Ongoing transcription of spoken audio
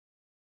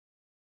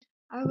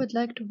I would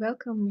like to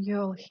welcome you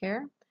all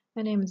here.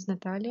 My name is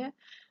Natalia.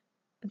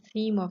 The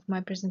theme of my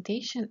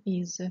presentation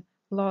is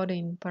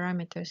loading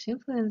parameters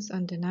influence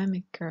on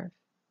dynamic curve.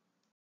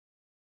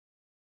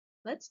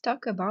 Let's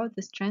talk about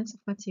the strength of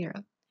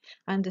material.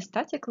 Under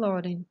static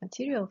loading,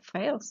 material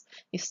fails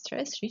if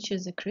stress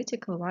reaches a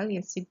critical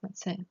value sigma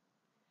c.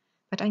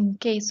 But in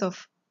case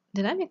of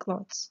dynamic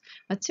loads,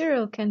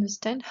 material can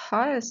withstand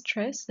higher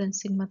stress than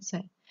sigma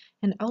c,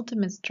 and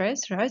ultimate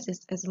stress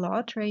rises as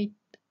load rate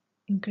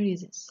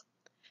increases.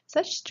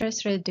 Such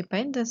stress rate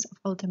dependence of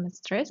ultimate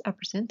stress are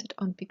presented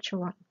on picture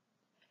 1.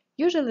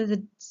 Usually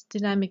the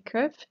dynamic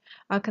curves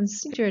are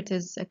considered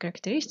as a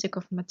characteristic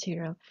of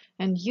material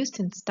and used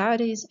in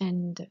studies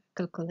and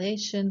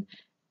calculation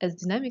as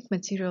dynamic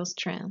material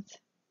strength.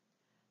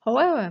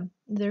 However,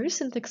 the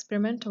recent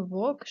experimental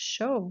work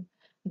show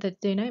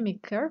that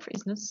dynamic curve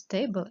is not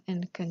stable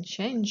and can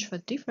change for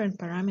different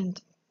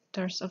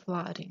parameters of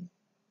loading.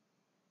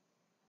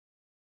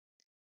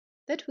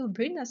 That will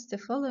bring us the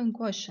following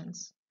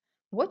questions.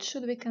 What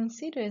should we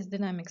consider as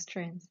dynamic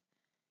strength?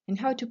 And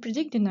how to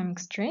predict dynamic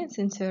strength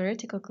in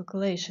theoretical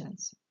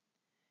calculations.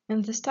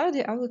 In the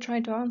study, I will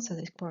try to answer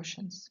these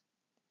questions.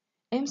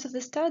 Aims of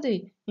the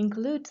study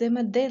include the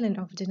modeling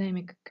of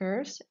dynamic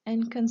curves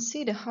and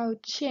consider how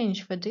it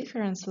changes for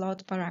different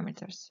load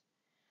parameters.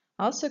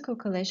 Also,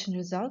 calculation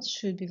results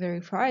should be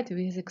verified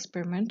with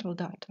experimental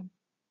data.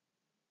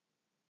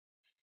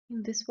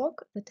 In this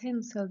work, the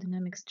tensile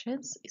dynamic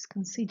strength is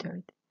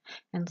considered,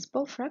 and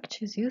spall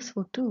fracture is a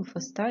useful tool for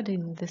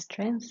studying the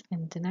strength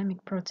and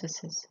dynamic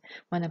processes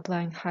when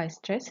applying high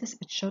stresses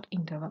at short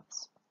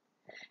intervals.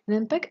 An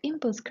impact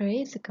impulse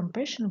creates a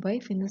compression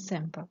wave in a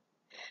sample.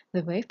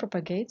 The wave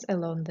propagates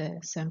along the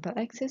sample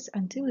axis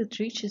until it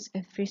reaches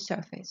a free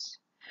surface.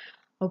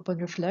 Upon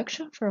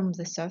reflection from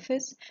the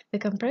surface, the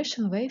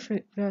compression wave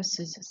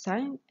reverses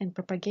sign and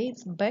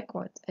propagates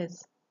backwards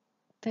as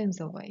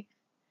tensile wave.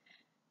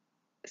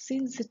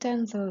 Since the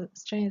tensile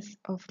strength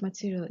of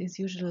material is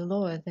usually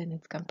lower than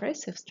its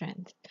compressive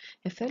strength,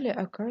 a failure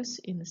occurs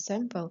in the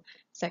sample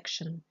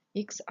section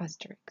X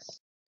asterisk.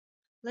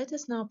 Let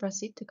us now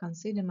proceed to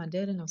consider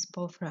modeling of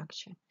spall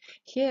fracture.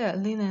 Here,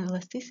 linear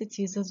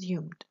elasticity is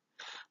assumed.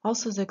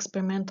 Also, the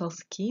experimental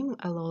scheme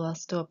allows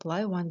us to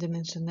apply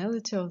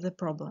one-dimensionality of the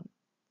problem.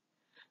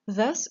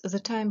 Thus, the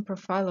time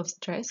profile of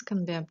stress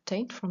can be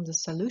obtained from the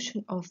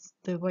solution of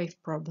the wave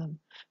problem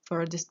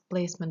for a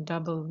displacement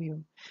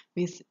W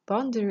with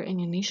boundary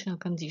and initial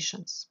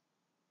conditions.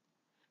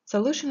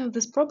 Solution of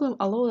this problem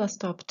allows us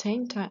to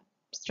obtain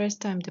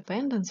stress-time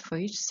dependence for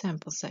each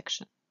sample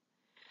section.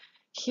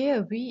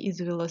 Here V is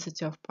the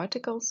velocity of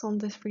particles on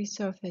the free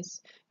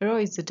surface,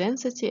 ρ is the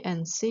density,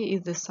 and c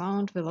is the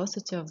sound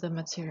velocity of the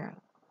material.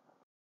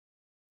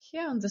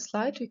 Here on the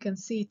slide we can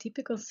see a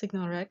typical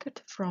signal record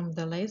from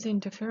the laser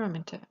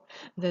interferometer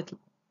that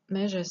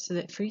measures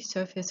the free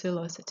surface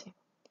velocity.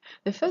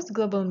 The first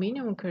global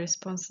minimum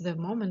corresponds to the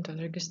moment of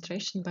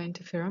registration by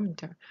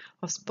interferometer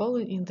of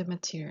spalling in the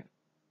material.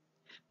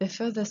 The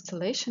further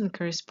oscillation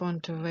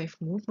corresponds to wave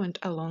movement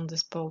along the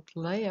spalled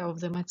layer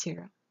of the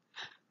material.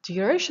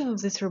 Duration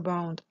of this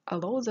rebound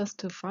allows us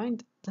to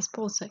find the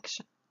spall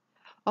section.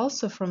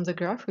 Also, from the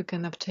graph we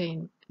can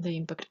obtain the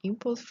impact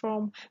impulse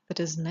form that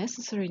is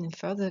necessary in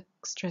further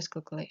stress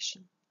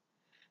calculation.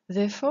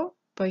 Therefore,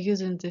 by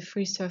using the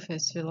free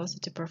surface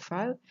velocity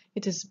profile,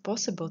 it is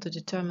possible to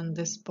determine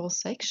the spall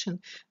section,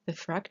 the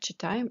fracture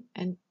time,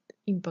 and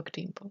impact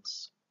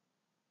impulse.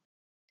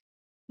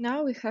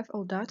 Now we have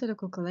all data to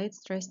calculate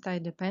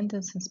stress-time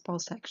dependence in spall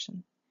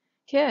section.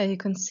 Here you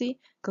can see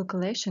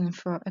calculation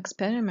for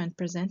experiment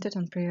presented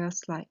on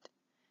previous slide.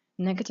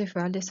 Negative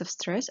values of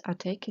stress are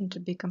taken to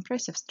be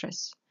compressive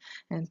stress,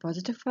 and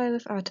positive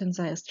values are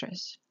tensile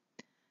stress.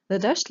 The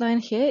dashed line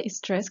here is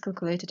stress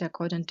calculated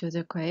according to the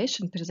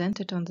equation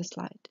presented on the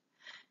slide,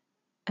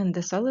 and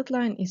the solid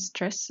line is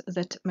stress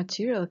that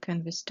material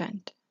can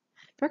withstand.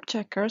 Fracture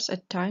occurs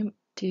at time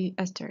t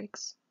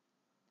asterisk.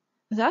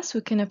 Thus,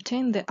 we can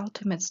obtain the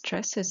ultimate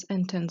stresses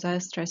and tensile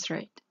stress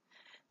rate.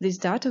 This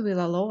data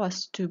will allow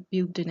us to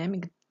build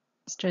dynamic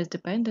stress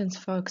dependence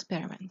for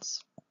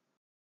experiments.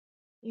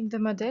 In the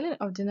modeling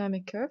of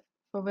dynamic curve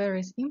for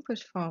various input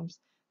forms,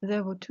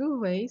 there were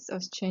two ways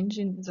of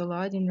changing the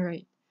loading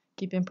rate,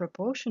 keeping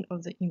proportion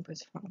of the input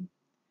form.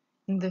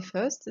 In the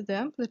first, the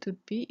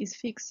amplitude P is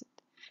fixed,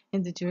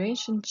 and the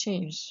duration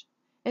changes,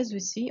 as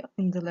we see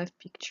in the left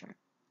picture.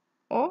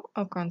 Or,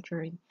 on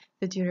contrary,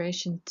 the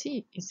duration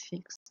T is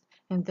fixed,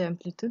 and the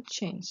amplitude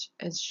changes,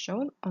 as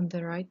shown on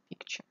the right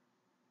picture.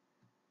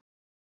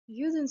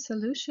 Using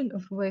solution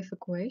of wave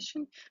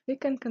equation, we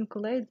can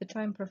calculate the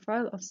time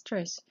profile of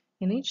stress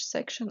in each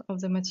section of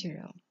the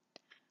material.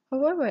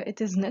 However,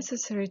 it is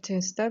necessary to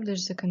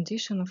establish the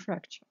condition of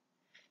fracture.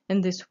 In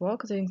this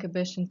work, the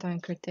incubation time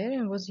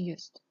criterion was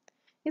used.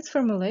 Its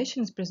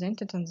formulation is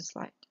presented on the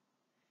slide.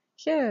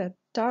 Here,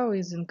 tau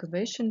is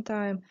incubation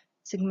time,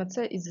 sigma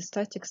c is the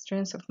static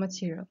strength of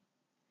material.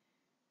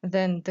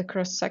 Then the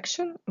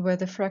cross-section, where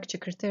the fracture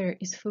criteria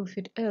is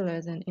fulfilled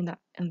earlier than in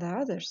the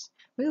others,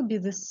 will be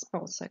the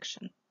spall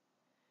section.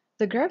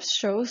 The graph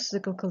shows the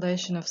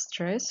calculation of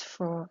stress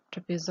for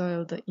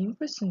trapezoidal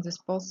impulse in the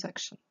spall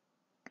section.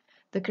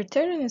 The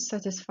criterion is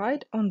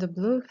satisfied on the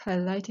blue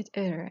highlighted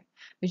area,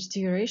 which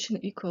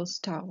duration equals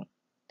tau.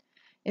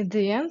 At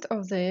the end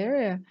of the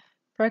area,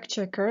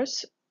 fracture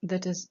occurs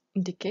that is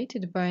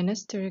indicated by an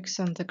asterisk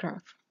on the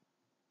graph.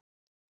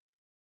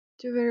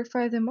 To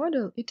verify the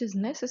model, it is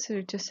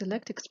necessary to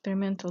select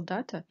experimental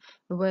data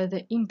where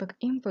the impact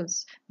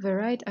impulse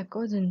varied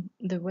according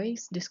the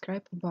ways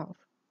described above.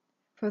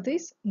 For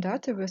this,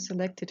 data were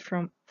selected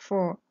from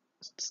 4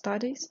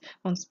 studies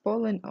on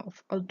spalling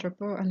of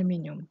ultra-pure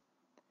aluminum.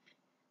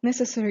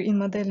 Necessary in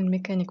modeling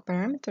mechanic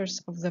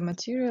parameters of the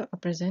material are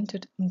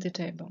presented in the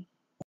table.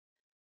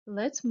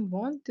 Let's move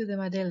on to the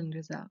modeling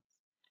results.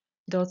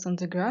 Dots on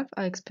the graph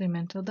are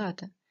experimental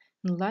data,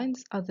 and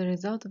lines are the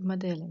result of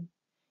modeling.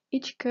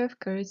 Each curve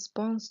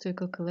corresponds to a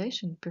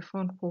calculation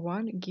performed for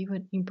one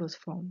given impulse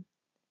form.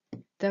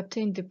 The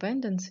obtained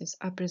dependencies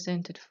are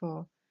presented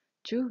for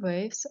 2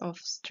 waves of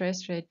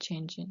stress rate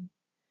changing.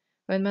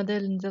 When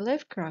modeling the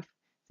left graph,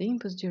 the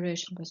impulse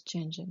duration was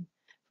changing.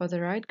 For the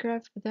right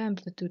graph, the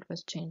amplitude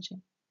was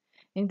changing.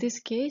 In this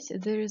case,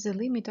 there is a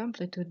limit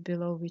amplitude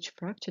below which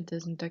fracture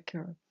doesn't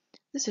occur.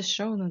 This is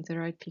shown on the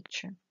right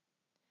picture.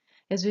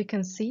 As we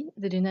can see,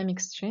 the dynamic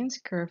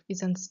strength curve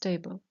is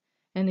unstable,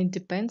 and it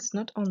depends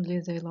not only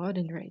on the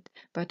loading rate,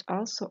 but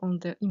also on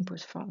the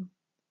impulse form.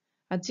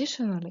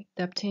 Additionally,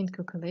 the obtained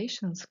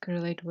calculations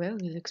correlate well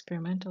with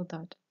experimental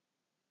data.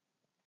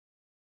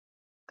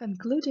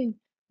 Concluding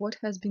what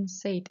has been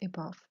said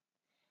above,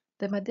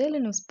 the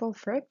modeling of spall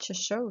fracture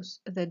shows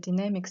that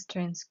dynamic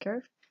strength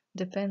curve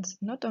depends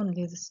not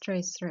only on the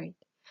stress rate,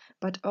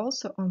 but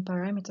also on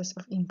parameters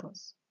of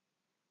impulse.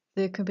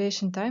 The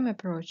incubation time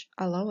approach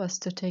allows us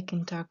to take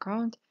into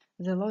account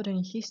the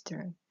loading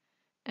history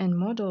and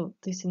model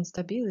this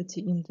instability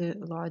in the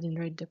loading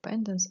rate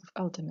dependence of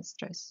ultimate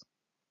stress.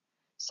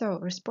 So,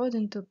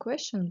 responding to a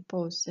question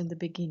posed in the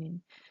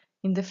beginning,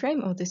 in the frame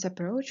of this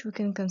approach, we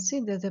can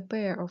consider the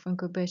pair of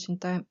incubation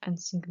time and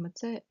sigma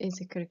t as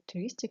a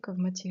characteristic of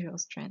material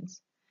strength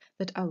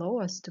that allow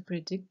us to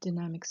predict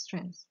dynamic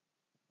strength.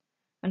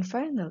 And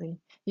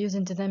finally,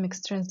 using dynamic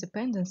strength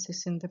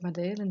dependencies in the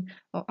modeling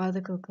or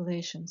other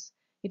calculations,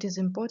 it is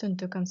important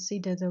to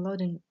consider the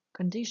loading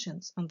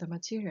conditions on the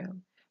material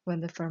when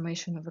the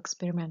formation of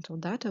experimental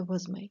data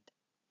was made.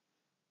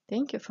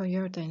 Thank you for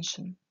your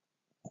attention.